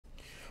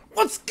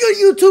What's good,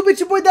 YouTube?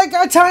 It's your boy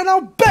ThatGuyTy, and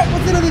I'm back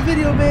with another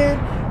video,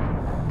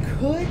 man.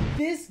 Could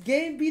this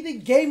game be the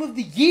game of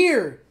the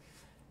year?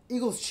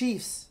 Eagles,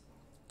 Chiefs.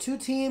 Two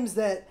teams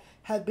that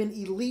have been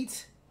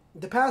elite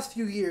the past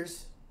few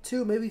years.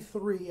 Two, maybe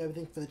three, I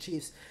think, for the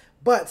Chiefs.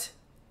 But,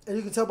 as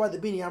you can tell by the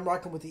beanie, I'm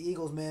rocking with the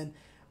Eagles, man.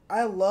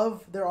 I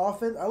love their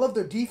offense. I love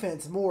their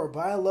defense more, but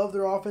I love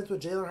their offense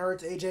with Jalen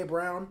Hurts, A.J.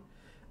 Brown.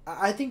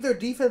 I think their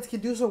defense can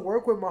do some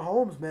work with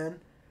Mahomes,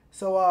 man.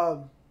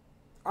 So,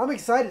 I'm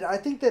excited. I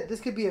think that this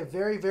could be a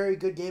very, very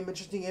good game,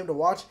 interesting game to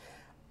watch.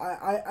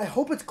 I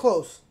hope it's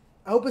close.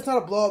 I hope it's not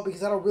a blowout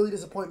because that'll really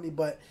disappoint me.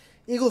 But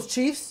Eagles,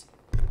 Chiefs,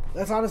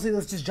 let's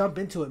just jump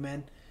into it,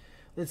 man.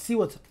 Let's see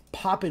what's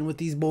popping with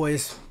these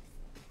boys.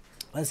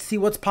 Let's see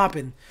what's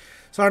popping.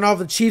 Starting off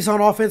with the Chiefs on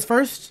offense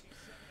first.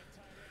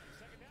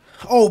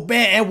 Oh,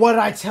 man, and what did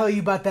I tell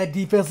you about that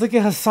defense? Look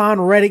at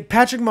Hassan Reddick.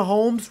 Patrick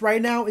Mahomes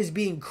right now is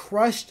being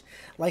crushed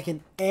like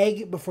an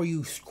egg before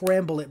you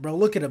scramble it, bro.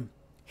 Look at him.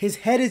 His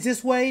head is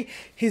this way.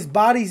 His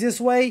body's this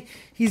way.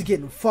 He's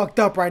getting fucked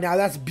up right now.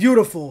 That's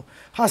beautiful.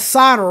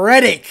 Hassan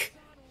Reddick.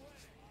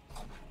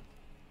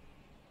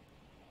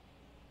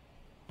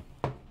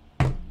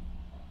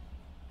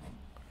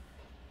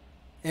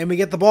 And we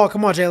get the ball.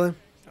 Come on, Jalen.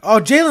 Oh,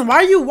 Jalen, why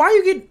are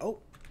you getting... Oh.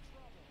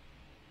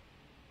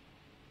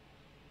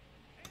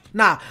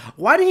 Nah,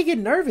 why did he get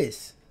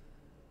nervous?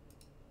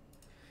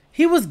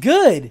 He was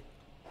good.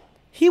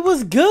 He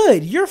was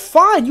good. You're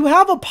fine. You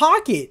have a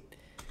pocket.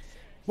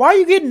 Why are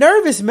you getting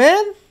nervous,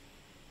 man?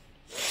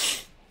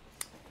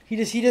 He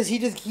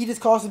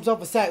just cost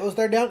himself a sack. It was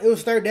third down. It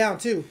was third down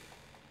too.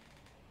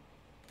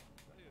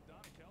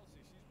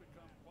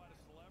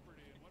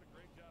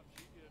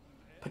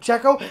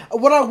 Pacheco.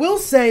 What I will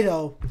say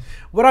though,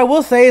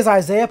 is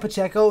Isaiah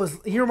Pacheco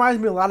he reminds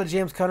me a lot of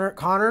James Conner.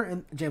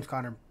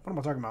 What am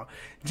I talking about?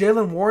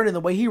 Jalen Warren, and the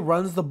way he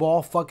runs the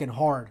ball fucking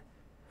hard.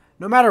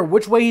 No matter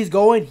which way he's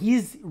going,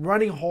 he's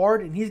running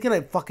hard, and he's going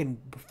to fucking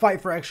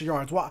fight for extra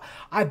yards.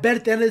 I bet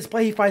at the end of this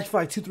play, he fights for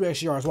like 2-3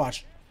 extra yards.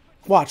 Watch.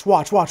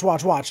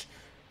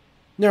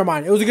 Never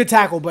mind. It was a good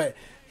tackle, but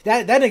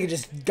that nigga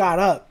just got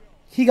up.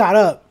 He got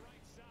up.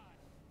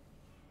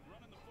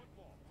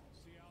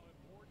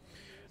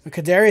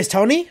 Kadarius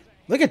Toney?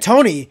 Look at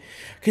Toney.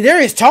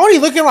 Kadarius Toney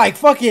looking like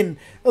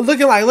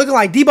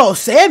Debo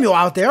Samuel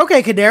out there.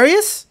 Okay,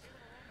 Kadarius.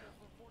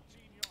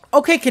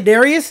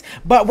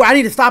 But I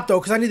need to stop, though,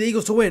 because I need the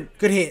Eagles to win.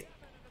 Good hit.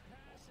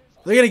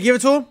 Are they going to give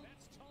it to him?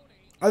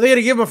 Are they going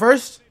to give him a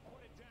first?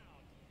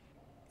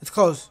 It's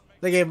close.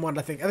 They gave him one,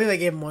 I think. I think they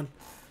gave him one.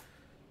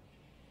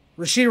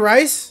 Rashee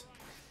Rice.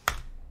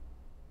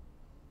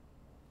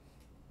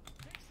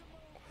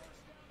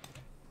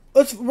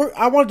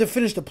 I wanted to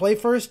finish the play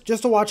first,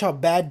 just to watch how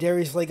bad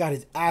Darius Slay got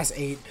his ass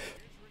ate.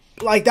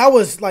 Like, that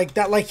was, like,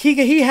 that. Like,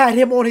 he had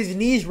him on his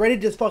knees, ready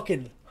to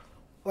fucking...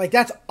 Like,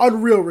 that's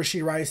unreal,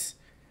 Rashee Rice.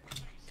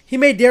 He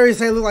made Darius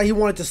Slay look like he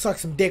wanted to suck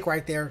some dick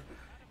right there.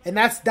 And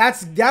that's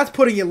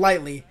putting it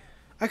lightly.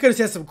 I could have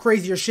said some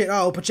crazier shit.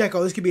 Oh,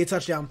 Pacheco, this could be a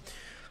touchdown.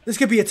 This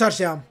could be a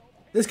touchdown.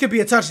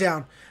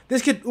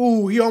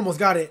 Ooh, he almost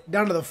got it.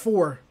 Down to the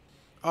 4.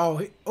 Oh,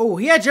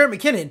 he had Jerick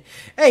McKinnon.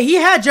 Hey, he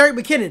had Jerick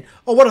McKinnon.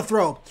 Oh, what a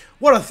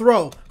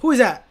throw. Who is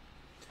that?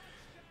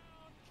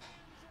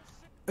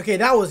 Okay,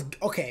 that was...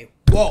 Okay,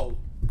 whoa.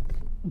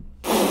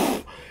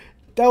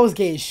 That was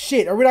gay as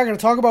shit. Are we not going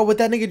to talk about what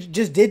that nigga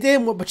just did to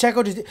him? What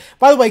Pacheco just did?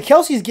 By the way,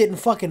 Kelsey's getting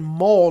fucking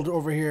mauled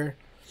over here.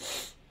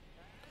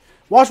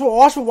 Watch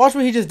what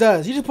he just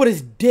does. He just put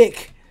his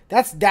dick.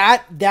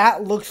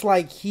 That looks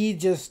like he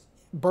just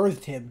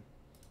birthed him.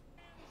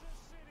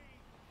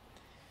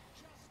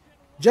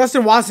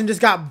 Justin Watson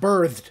just got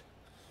birthed.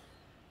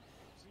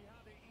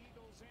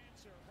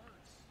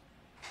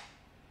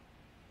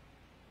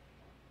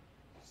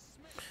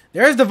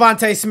 There's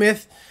Devontae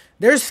Smith.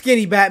 There's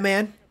Skinny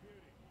Batman.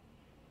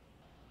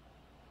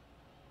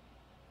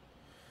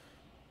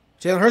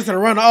 Jalen Hurts gonna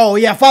run. Oh,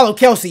 yeah, follow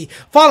Kelsey.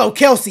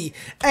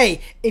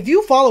 Hey, if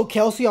you follow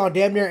Kelsey on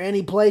damn near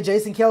any play,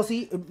 Jason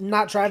Kelsey,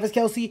 not Travis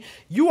Kelsey,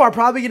 you are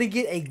probably gonna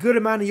get a good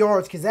amount of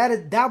yards because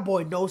that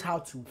boy knows how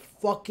to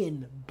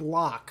fucking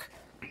block.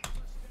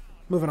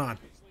 Moving on.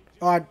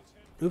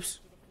 Oops.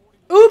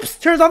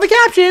 Turns on the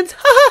captions.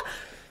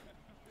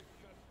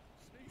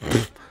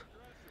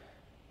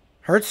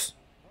 Hurts.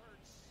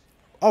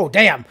 Oh,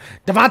 damn.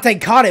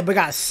 Devontae caught it but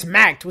got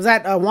smacked. Was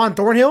that Juan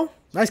Thornhill?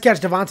 Nice catch,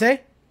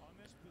 Devontae.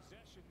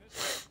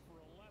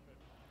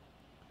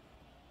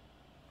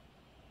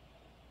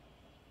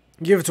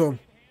 Give it to him.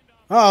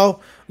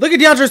 Uh-oh. Look at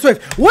DeAndre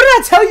Swift. What did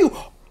I tell you?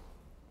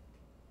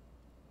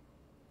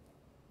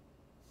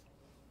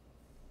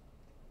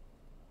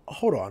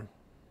 Hold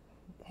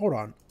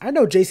on. I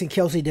know Jason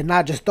Kelsey did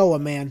not just throw a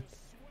man.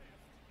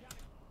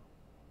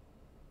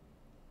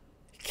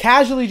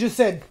 Casually just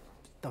said,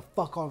 the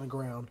fuck on the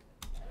ground.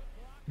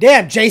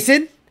 Damn,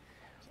 Jason.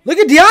 Look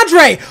at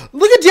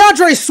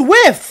DeAndre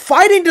Swift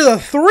fighting to the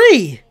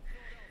 3.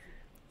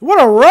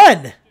 What a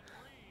run.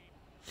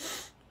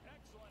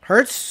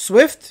 Hurts,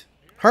 Swift.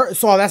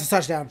 Hurts. Oh, that's a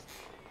touchdown.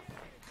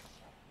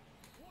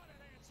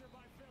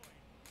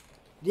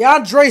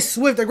 DeAndre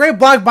Swift, a great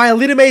block by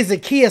Elidime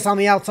Zacchaeus on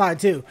the outside,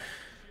 too.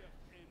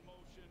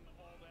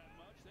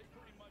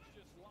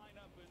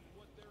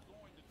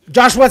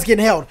 Josh Sweat's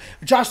getting held.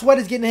 Josh Sweat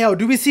is getting held.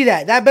 Do we see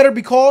that? That better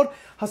be called.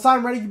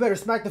 Hassan Reddick, you better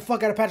smack the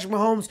fuck out of Patrick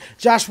Mahomes.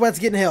 Josh Sweat's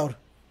getting held.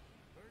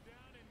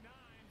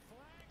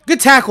 Good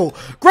tackle.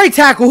 Great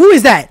tackle. Who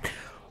is that?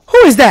 Who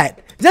is that?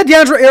 Is that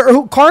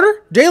DeAndre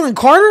Carter? Jalen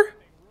Carter?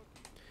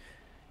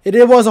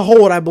 It was a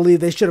hold, I believe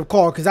they should have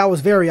called because that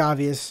was very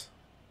obvious.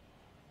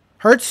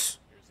 Hurts.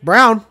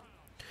 Brown.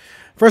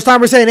 First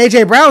time we're saying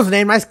A.J. Brown's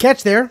name. Nice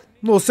catch there. A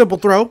little simple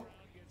throw. A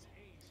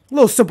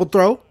little simple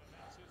throw.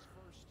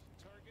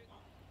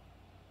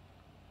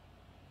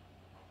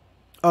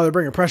 Oh, they're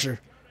bringing pressure.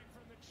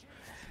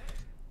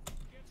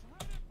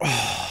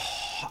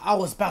 Oh, I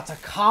was about to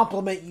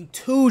compliment you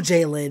too,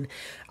 Jalen.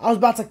 I was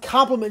about to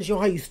compliment you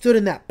on how you stood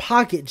in that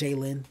pocket,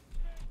 Jalen.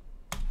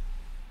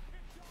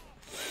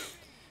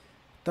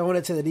 Throwing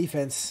it to the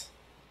defense.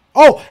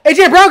 Oh,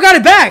 A.J. Brown got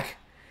it back.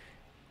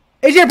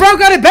 A.J. Brown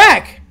got it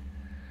back.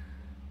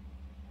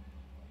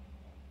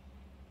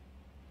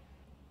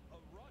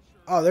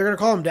 Oh, they're going to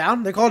call him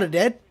down? They called it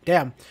dead?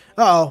 Damn.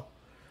 Uh-oh.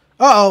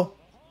 Uh-oh.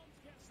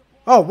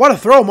 Oh, what a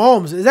throw,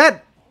 Mahomes. Is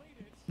that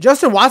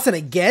Justin Watson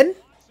again?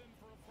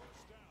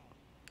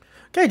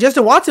 Okay,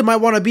 Justin Watson might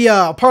want to be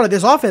a part of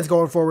this offense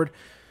going forward.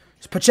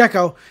 It's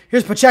Pacheco.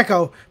 Here's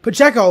Pacheco.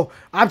 Pacheco.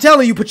 I'm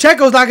telling you,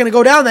 Pacheco's not going to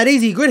go down that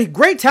easy.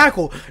 Great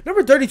tackle.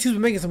 Number 32's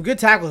been making some good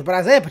tackles, but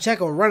Isaiah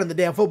Pacheco running the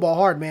damn football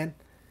hard, man.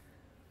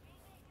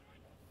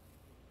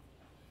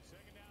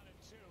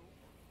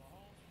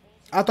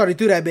 I thought he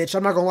threw that bitch.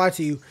 I'm not going to lie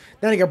to you.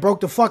 That nigga broke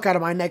the fuck out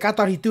of my neck. I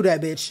thought he threw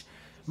that bitch.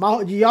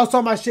 Y'all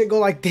saw my shit go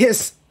like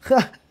this.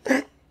 It's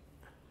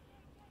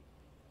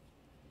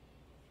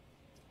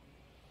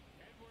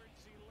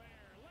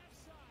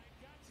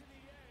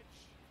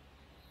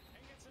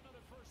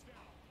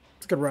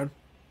a good run.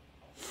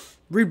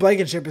 Reed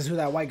Blankenship is who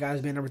that white guy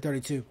is, being number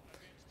 32.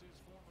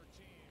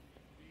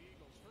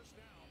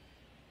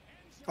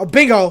 Oh,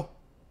 bingo.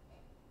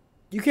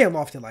 You can't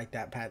loft it like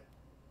that, Pat.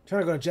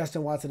 Trying to go to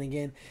Justin Watson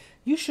again.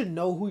 You should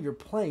know who you're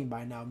playing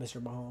by now,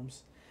 Mr.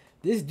 Mahomes.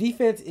 This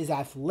defense is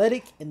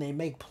athletic, and they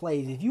make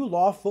plays. If you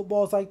loft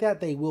footballs like that,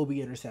 they will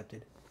be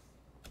intercepted.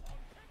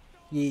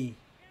 Yeah.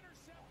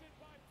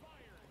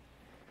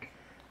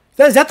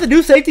 Is that the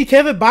new safety,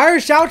 Kevin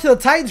Byers? Shout out to the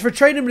Titans for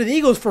trading him to the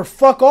Eagles for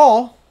fuck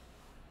all.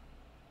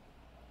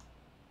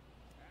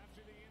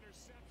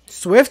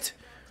 Swift.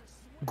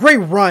 Great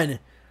run.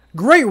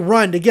 Great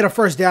run to get a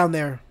first down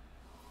there.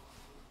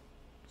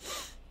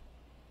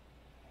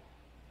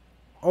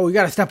 Oh, you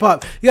got to step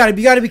up. You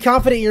got to be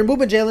confident in your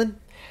movement, Jalen.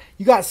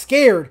 You got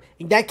scared,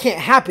 and that can't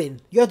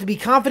happen. You have to be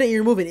confident in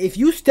your movement. If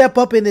you step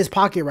up in this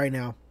pocket right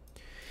now,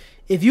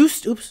 if you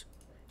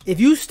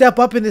step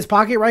up in this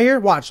pocket right here,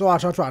 watch.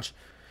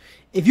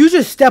 If you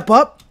just step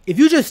up,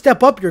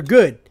 you're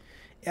good.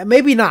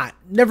 Maybe not.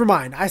 Never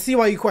mind. I see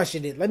why you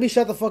questioned it. Let me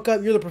shut the fuck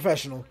up. You're the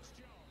professional.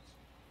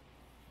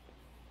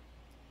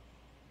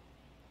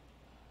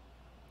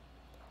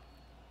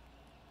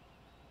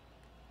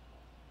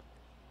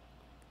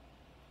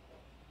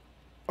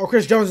 Oh,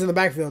 Chris Jones in the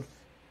backfield.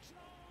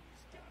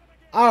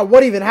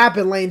 What even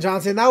happened, Lane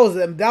Johnson? That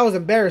was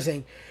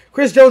embarrassing.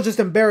 Chris Jones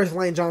just embarrassed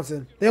Lane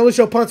Johnson. They only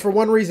show punts for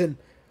one reason.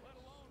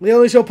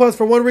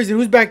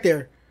 Who's back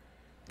there?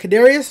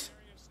 Kadarius?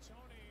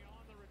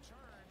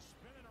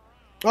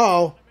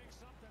 Uh-oh.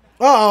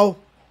 Uh-oh.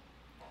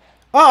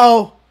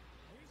 Uh-oh.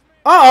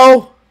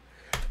 Uh-oh.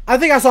 I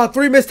think I saw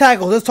 3 missed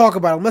tackles. Let's talk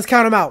about them. Let's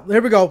count them out.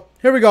 Here we go.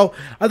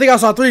 I think I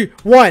saw 3.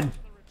 1,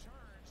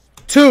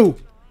 2,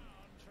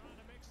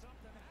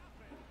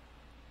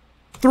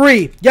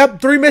 3.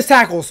 Yep, 3 missed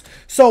tackles.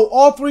 So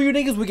all 3 of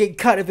you niggas would get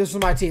cut if this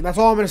was my team. That's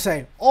all I'm going to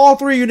say. All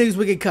 3 of you niggas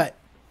would get cut.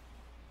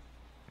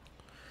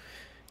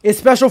 It's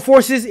special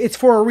forces. It's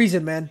for a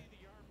reason, man.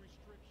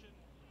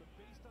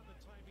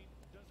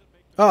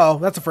 Uh-oh,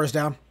 that's a first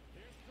down.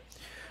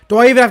 Do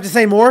I even have to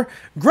say more?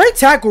 Great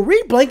tackle.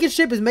 Reed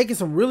Blankenship is making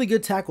some really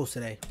good tackles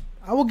today.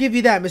 I will give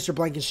you that, Mr.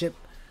 Blankenship.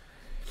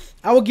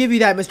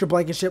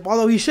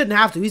 Although he shouldn't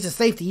have to. He's a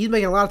safety. He's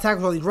making a lot of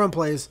tackles on these run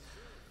plays.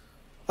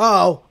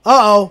 Uh-oh.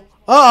 Uh-oh.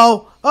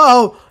 Uh-oh.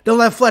 Uh-oh. Don't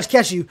let Fletch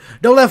catch you.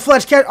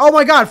 Oh,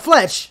 my God.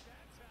 Fletch.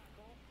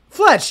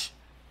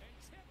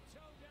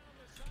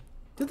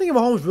 The thing of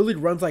Mahomes really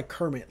runs like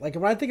Kermit. Like,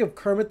 when I think of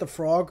Kermit the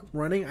Frog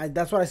running,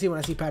 that's what I see when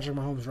I see Patrick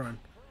Mahomes run.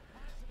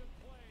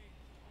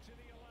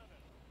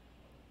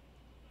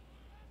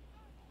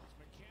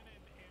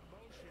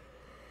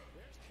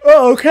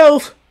 Uh-oh,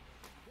 Kels.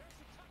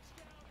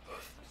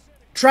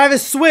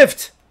 Travis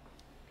Swift.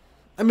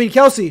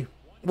 Kelsey.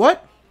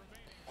 What?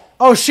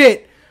 Oh,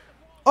 shit.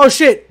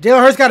 Jalen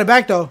Hurts got it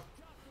back, though.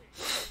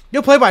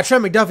 You'll play by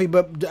Trent McDuffie,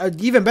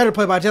 but even better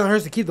play by Jalen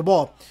Hurts to keep the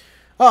ball.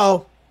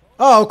 Uh-oh.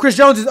 Uh-oh, Chris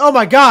Jones is... Oh,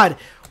 my God.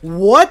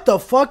 What the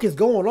fuck is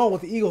going on with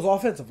the Eagles'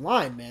 offensive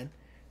line, man?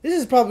 This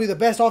is probably the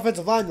best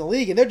offensive line in the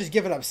league, and they're just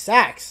giving up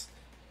sacks.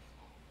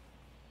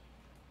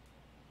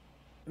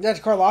 Is that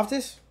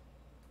Karlaftis?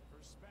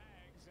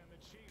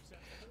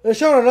 They're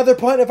showing another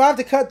punt. If I have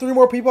to cut 3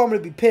 more people, I'm going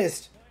to be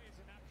pissed.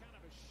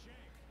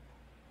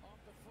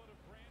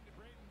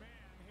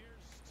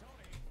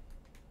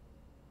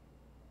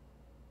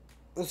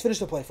 let's finish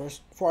the play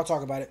first before I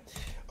talk about it.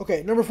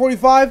 Okay, number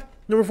 45.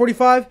 Number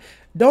 45.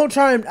 Don't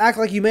try and act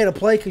like you made a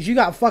play because you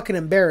got fucking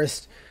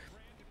embarrassed.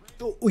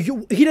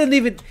 He doesn't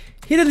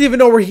even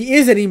know where he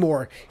is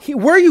anymore.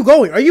 Where are you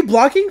going? Are you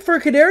blocking for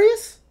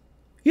Kadarius?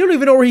 You don't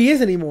even know where he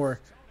is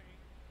anymore.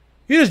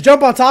 You just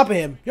jump on top of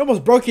him. You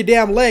almost broke your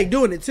damn leg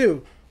doing it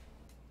too.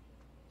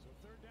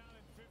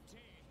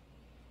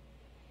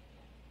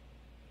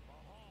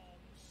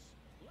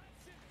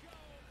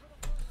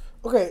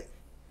 Okay,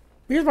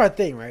 here's my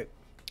thing, right?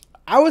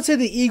 I would say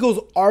the Eagles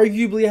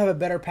arguably have a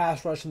better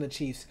pass rush than the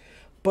Chiefs.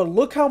 But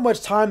look how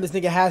much time this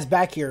nigga has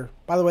back here.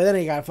 By the way, that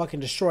nigga got fucking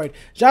destroyed.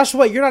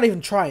 Joshua, you're not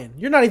even trying.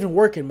 You're not even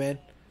working, man.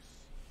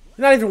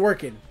 You're not even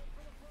working.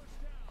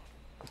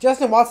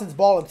 Justin Watson's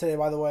balling today,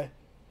 by the way.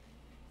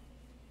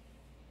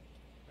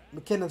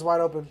 McKinnon's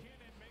wide open.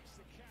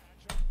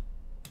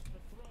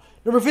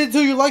 Number 52,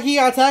 you're lucky he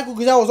got tackled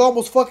because that was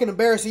almost fucking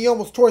embarrassing. He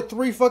almost tore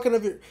 3 fucking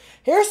of your...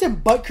 Harrison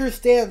Butker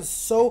stands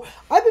so...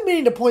 I've been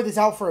meaning to point this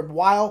out for a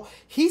while.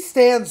 He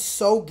stands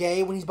so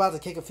gay when he's about to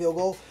kick a field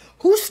goal.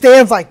 Who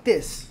stands like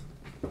this?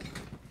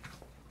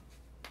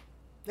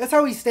 That's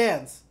how he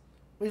stands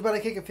when he's about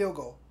to kick a field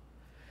goal.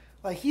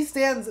 Like, he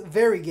stands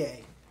very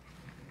gay.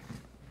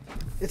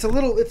 It's a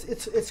little...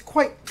 It's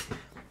quite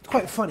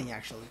funny,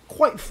 actually.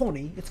 Quite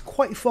funny. It's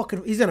quite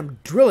fucking... He's going to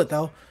drill it,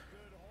 though.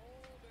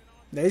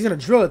 Yeah, he's going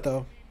to drill it,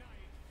 though.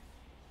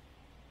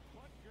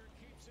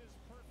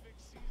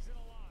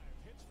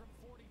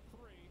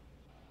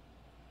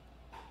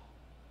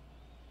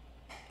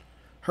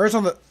 Hurts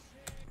on the...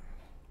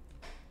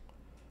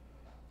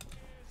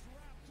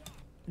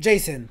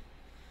 Jason.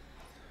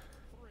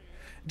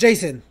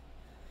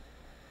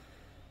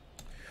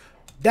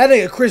 That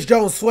nigga Chris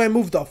Jones swam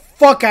moved the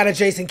fuck out of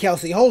Jason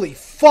Kelsey. Holy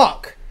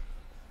fuck.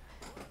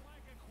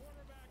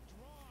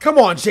 Come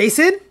on,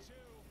 Jason.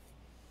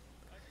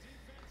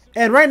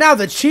 And right now,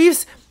 the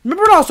Chiefs...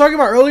 Remember what I was talking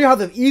about earlier, how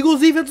the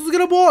Eagles defense was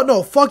going to ball?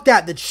 No, fuck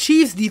that. The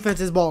Chiefs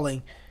defense is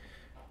balling.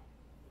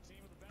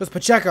 It's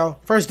Pacheco.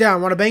 First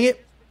down. Want to bang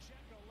it?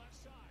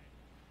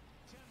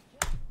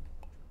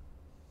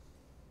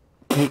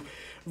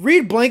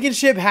 Reed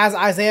Blankenship has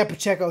Isaiah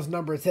Pacheco's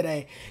number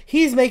today.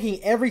 He's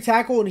making every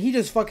tackle, and he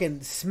just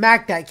fucking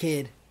smacked that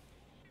kid.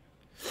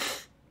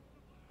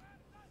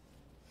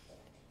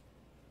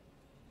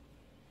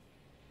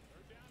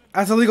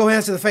 That's illegal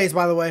hands to the face,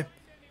 by the way.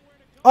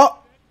 Oh!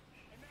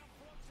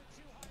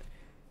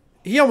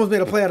 He almost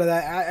made a play out of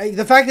that.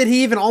 The fact that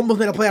he even almost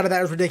made a play out of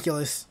that is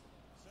ridiculous.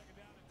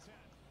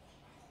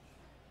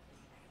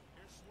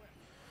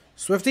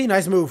 Swifty,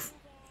 nice move.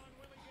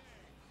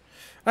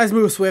 Nice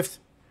move, Swift.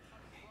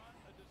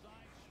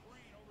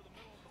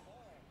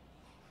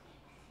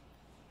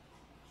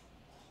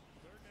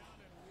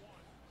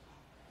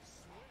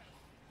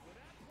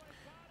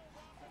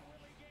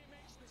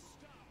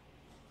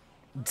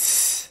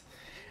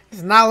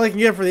 It's not looking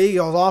good for the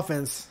Eagles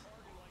offense.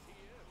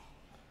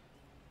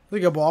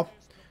 Look at ball.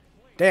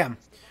 Damn.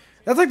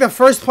 That's like the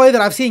first play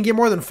that I've seen get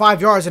more than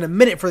 5 yards in a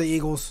minute for the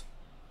Eagles.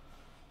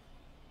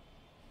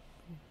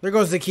 There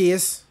goes the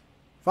keys.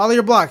 Follow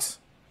your blocks.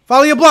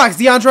 Follow your blocks,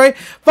 DeAndre.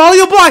 Follow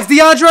your blocks,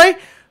 DeAndre.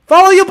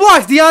 Follow your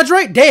blocks,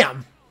 DeAndre.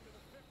 Damn.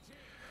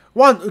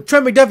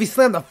 Trent McDuffie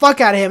slammed the fuck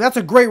out of him. That's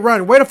a great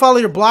run. Way to follow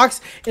your blocks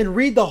and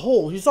read the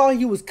holes. You saw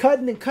he was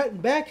cutting and cutting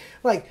back.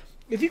 Like,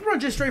 if you can run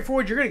just straight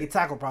forward, you're going to get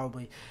tackled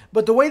probably.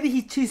 But the way that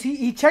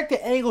he checked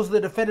the angles of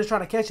the defenders trying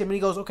to catch him, and he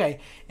goes,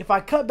 okay, if I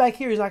cut back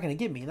here, he's not going to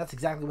get me. And that's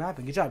exactly what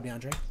happened. Good job,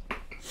 DeAndre.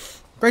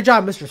 Great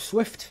job, Mr.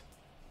 Swift.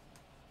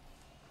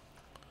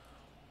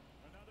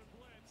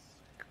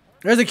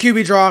 There's a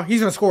QB draw. He's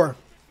going to score.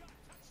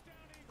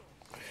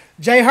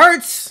 Jay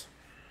Hurts.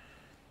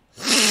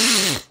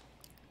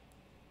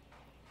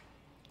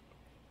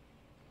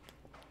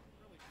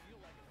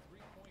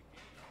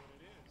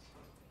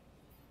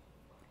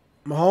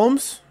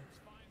 Mahomes.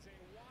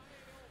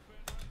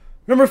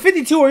 Number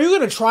 52, are you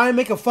going to try and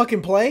make a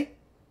fucking play?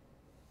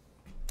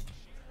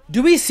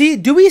 Do we see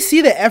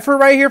the effort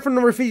right here from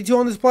number 52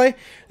 on this play?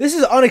 This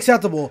is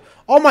unacceptable.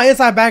 All my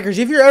inside backers,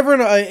 if you're ever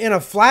in a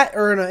flat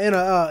or in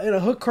a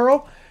hook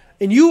curl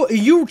and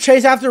you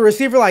chase after a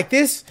receiver like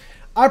this,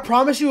 I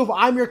promise you if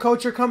I'm your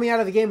coach, you're coming out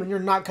of the game and you're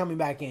not coming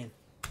back in.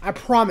 I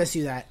promise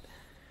you that.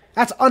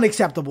 That's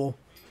unacceptable.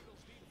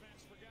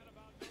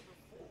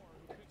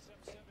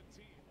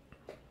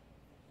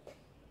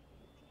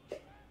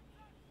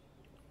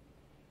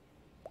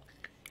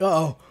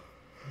 Uh-oh.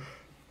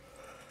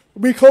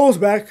 Cole's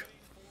back.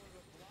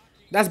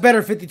 That's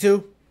better,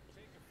 52.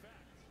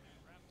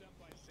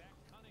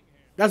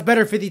 That's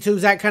better, 52,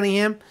 Zach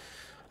Cunningham.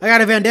 I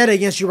got a vendetta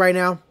against you right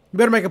now. You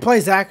better make a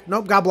play, Zach.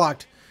 Nope, got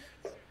blocked.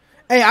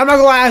 Hey, I'm not going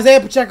to lie. Isaiah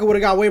Pacheco would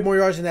have got way more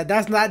yards than that.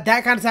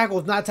 That kind of tackle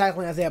is not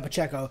tackling Isaiah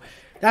Pacheco.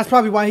 That's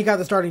probably why he got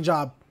the starting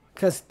job.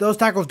 Because those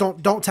tackles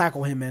don't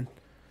tackle him, man.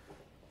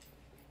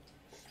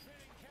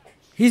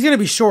 He's going to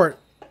be short.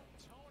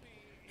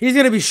 He's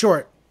going to be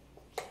short.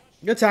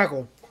 Good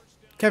tackle.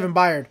 Kevin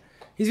Byard.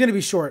 He's going to be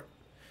short.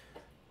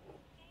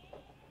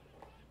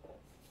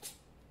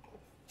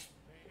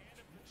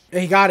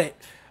 He got it.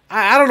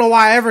 I don't know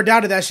why I ever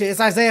doubted that shit. It's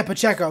Isaiah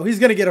Pacheco. He's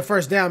going to get a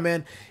first down,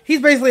 man.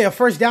 He's basically a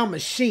first down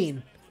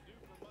machine.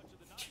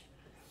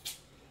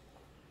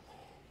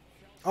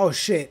 Oh,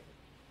 shit.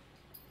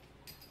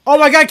 Oh,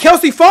 my God.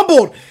 Kelsey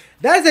fumbled.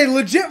 That is a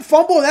legit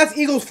fumble. That's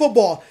Eagles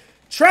football.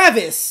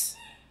 Travis.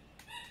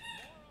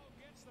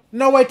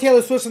 No way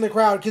Taylor Swift's in the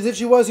crowd. Because if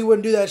she was, he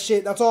wouldn't do that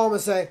shit. That's all I'm going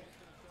to say.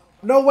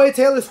 No way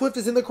Taylor Swift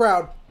is in the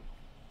crowd.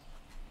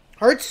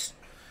 Hurts.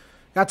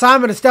 Got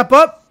time to step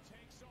up.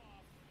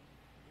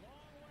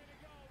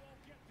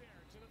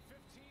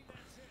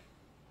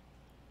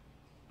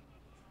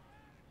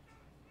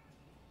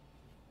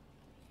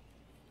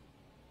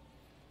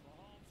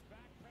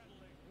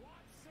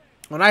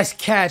 Oh, nice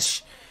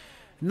catch.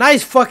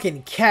 Nice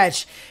fucking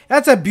catch.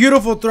 That's a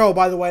beautiful throw,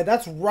 by the way.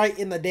 That's right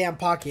in the damn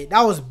pocket.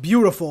 That was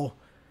beautiful.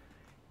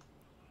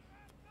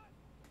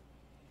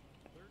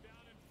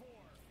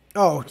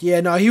 Oh,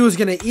 yeah, no, he was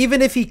going to...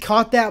 Even if he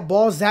caught that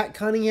ball, Zach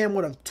Cunningham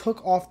would have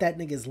took off that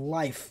nigga's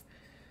life.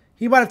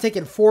 He might have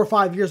taken 4 or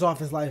 5 years off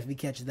his life if he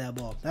catches that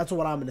ball. That's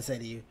what I'm going to say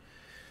to you.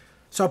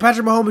 So,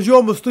 Patrick Mahomes, you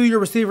almost threw your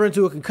receiver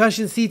into a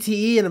concussion,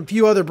 CTE, and a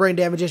few other brain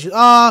damage issues.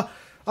 I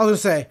was going to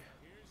say...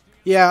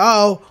 Yeah,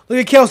 uh-oh. Look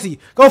at Kelsey.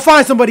 Go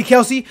find somebody,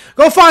 Kelsey.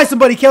 Go find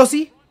somebody,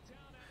 Kelsey.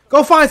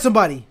 Go find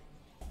somebody.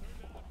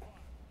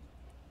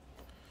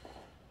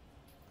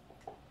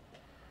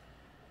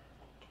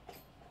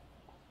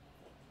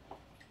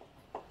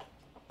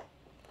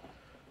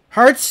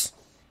 Hurts.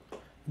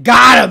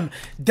 Got him.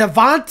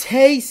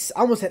 Devontae, I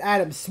almost said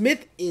Adam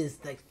Smith is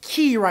the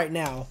key right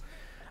now.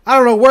 I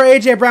don't know where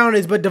A.J. Brown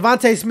is, but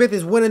Devontae Smith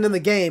is winning in the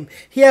game.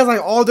 He has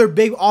like all their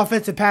big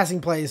offensive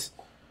passing plays.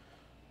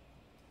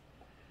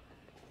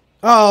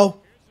 Uh-oh.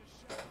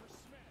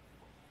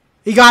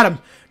 He got him.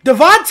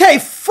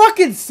 Devontae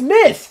fucking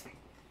Smith.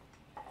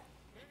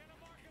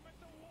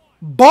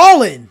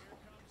 Ballin'.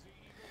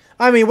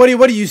 I mean, what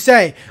do you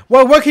say?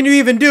 What can you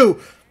even do?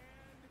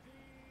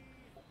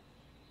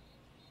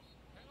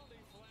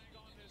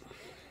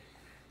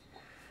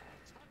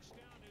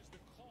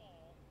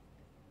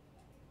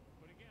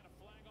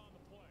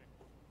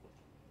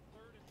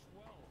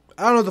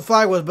 I don't know what the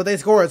flag was, but they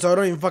scored, so it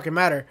don't even fucking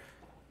matter.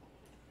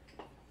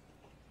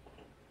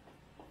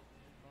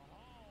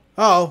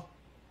 Uh-oh.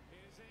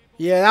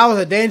 Yeah, that was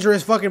a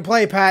dangerous fucking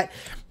play, Pat.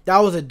 That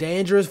was a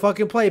dangerous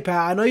fucking play,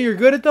 Pat. I know you're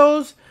good at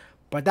those,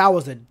 but that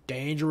was a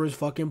dangerous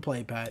fucking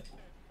play, Pat.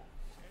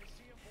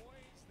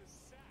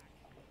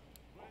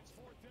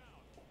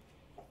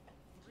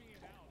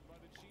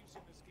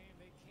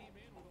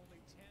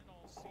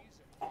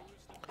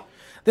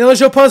 They only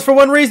show punts for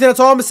one reason.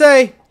 That's all I'm going to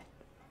say.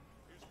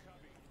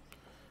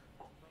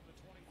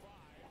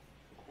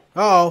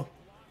 Uh-oh.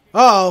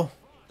 Uh-oh.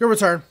 Good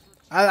return.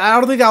 I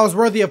don't think that was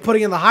worthy of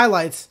putting in the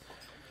highlights.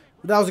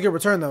 But that was a good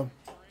return, though.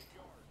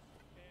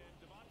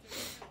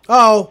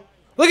 Uh-oh.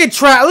 Look at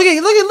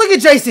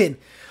Jason.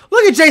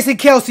 Look at Jason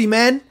Kelsey,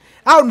 man.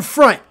 Out in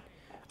front.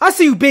 I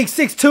see you, big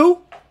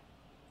 6'2".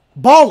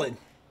 Balling.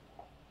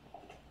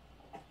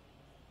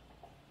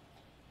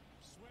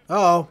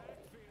 Uh-oh.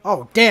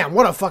 Oh, damn.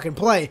 What a fucking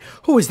play.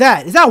 Who is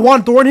that? Is that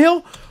Juan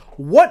Thornhill?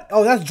 What?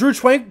 Oh, that's Drew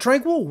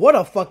Tranquil? What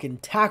a fucking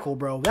tackle,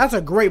 bro. That's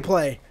a great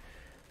play.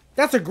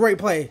 That's a great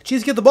play.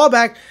 Chiefs get the ball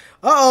back.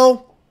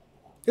 Uh-oh.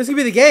 This could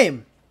be the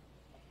game.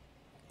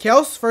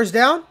 Kels, first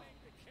down.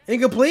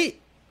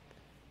 Incomplete.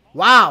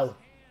 Wow.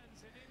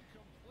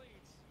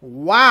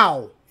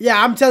 Wow.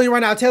 Yeah, I'm telling you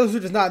right now, Taylor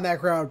Swift is not in that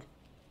crowd.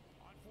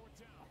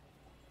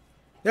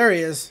 There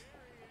he is.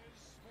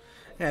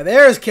 Yeah,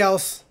 there's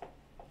Kels.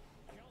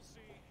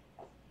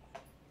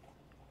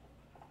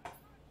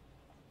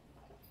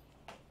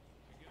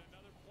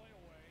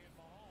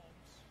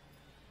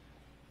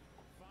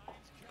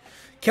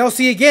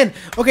 Kelsey again.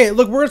 Okay,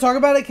 look, we're going to talk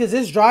about it because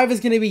this drive is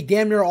going to be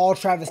damn near all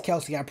Travis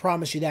Kelsey. I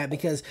promise you that.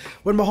 Because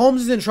when Mahomes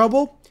is in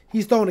trouble,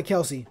 he's throwing to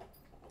Kelsey.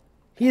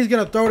 He's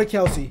going to throw to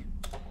Kelsey.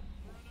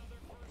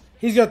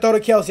 He's going to throw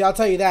to Kelsey. I'll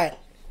tell you that.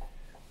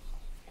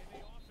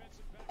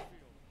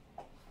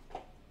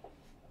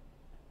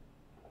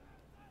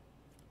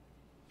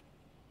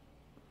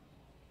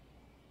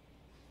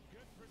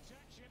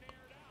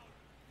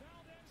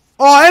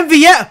 Oh,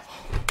 MVS.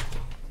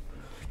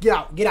 Get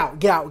out, get out,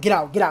 get out, get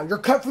out, get out. You're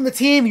cut from the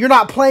team. You're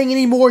not playing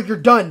anymore. You're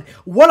done.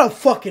 What a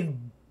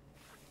fucking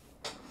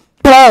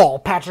ball,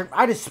 Patrick.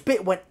 I just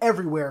spit went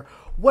everywhere.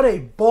 What a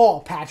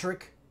ball,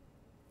 Patrick.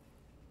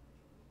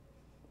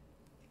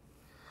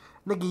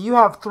 Nigga, you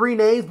have 3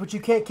 names, but you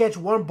can't catch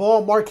one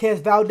ball. Marquez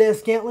Valdez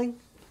Scantling.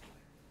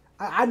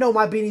 I know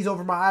my beanie's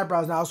over my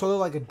eyebrows now, so I look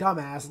like a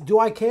dumbass. Do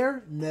I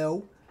care?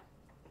 No.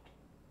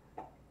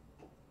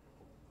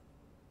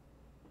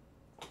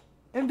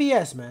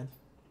 MVS, man.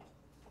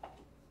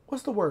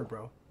 What's the word,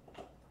 bro?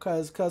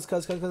 Cause we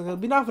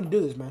not finna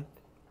do this, man.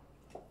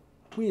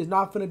 We is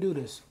not finna do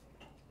this.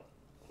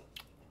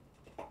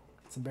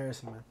 It's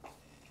embarrassing, man.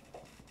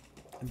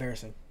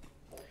 Embarrassing.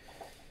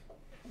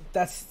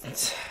 That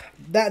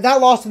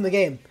lost in the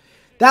game.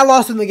 That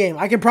lost in the game.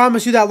 I can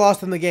promise you that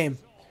lost in the game.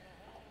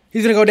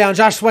 He's gonna go down.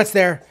 Josh Sweat's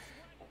there.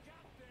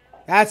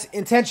 That's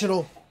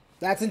intentional.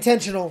 That's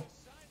intentional.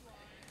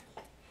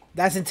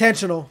 That's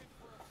intentional.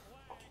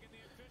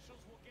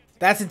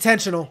 That's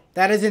intentional.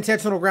 That is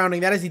intentional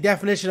grounding. That is the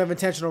definition of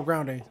intentional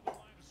grounding.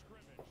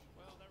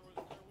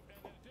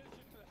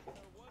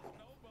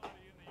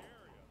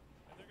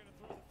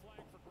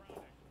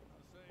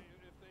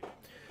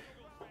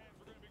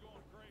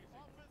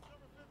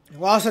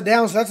 Lost it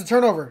down, so that's a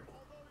turnover.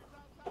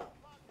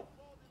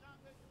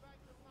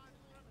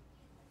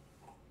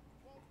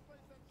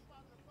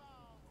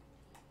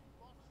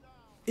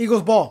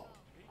 Eagles ball.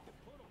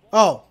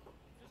 Oh.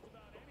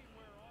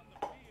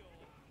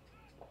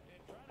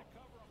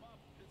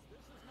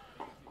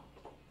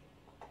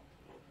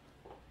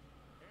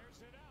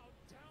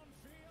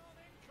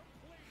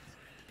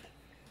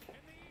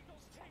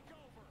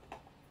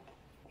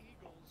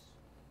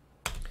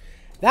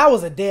 That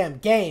was a damn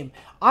game.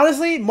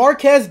 Honestly,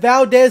 Marquez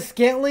Valdes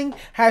Scantling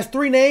has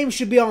 3 names,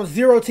 should be on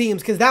 0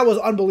 teams because that was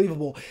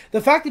unbelievable. The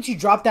fact that you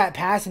dropped that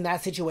pass in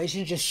that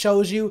situation just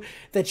shows you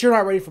that you're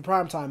not ready for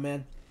prime time,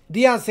 man.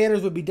 Deion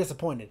Sanders would be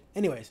disappointed.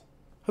 Anyways,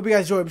 hope you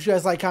guys enjoyed. Be sure you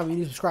guys like, comment,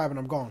 and subscribe, and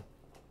I'm gone.